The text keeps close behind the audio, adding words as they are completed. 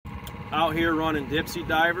Out here running Dipsy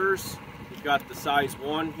divers. We've got the size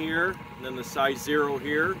 1 here, and then the size 0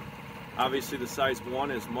 here. Obviously the size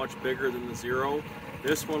 1 is much bigger than the 0.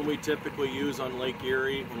 This one we typically use on Lake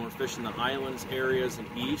Erie when we're fishing the islands areas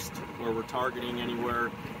and east, where we're targeting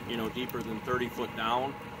anywhere, deeper than 30 foot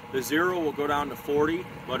down. The 0 will go down to 40,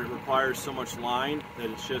 but it requires so much line that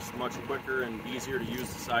it's just much quicker and easier to use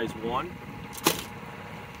the size 1.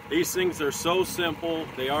 These things are so simple.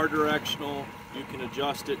 They are directional. You can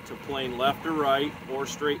adjust it to plane left or right or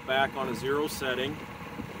straight back on a 0 setting.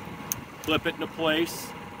 Flip it into place.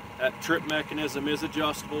 That trip mechanism is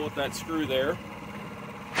adjustable with that screw there.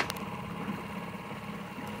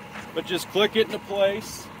 But just click it into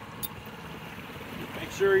place.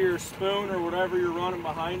 Make sure your spoon or whatever you're running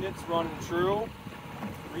behind it's running true.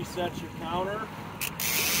 Reset your counter.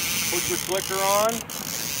 Put your clicker on.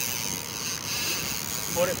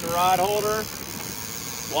 Put it in the rod holder.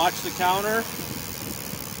 Watch the counter.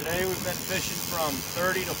 Today we've been fishing from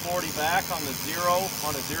 30 to 40 back on the 0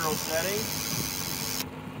 on a 0 setting.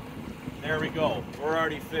 There we go. We're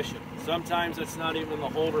already fishing. Sometimes it's not even the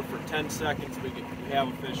holder for 10 seconds we have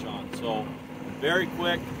a fish on. So very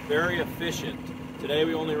quick, very efficient. Today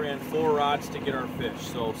we only ran 4 rods to get our fish.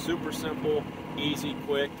 So super simple, easy,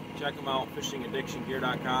 quick. Check them out,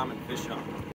 fishingaddictiongear.com, and fish on.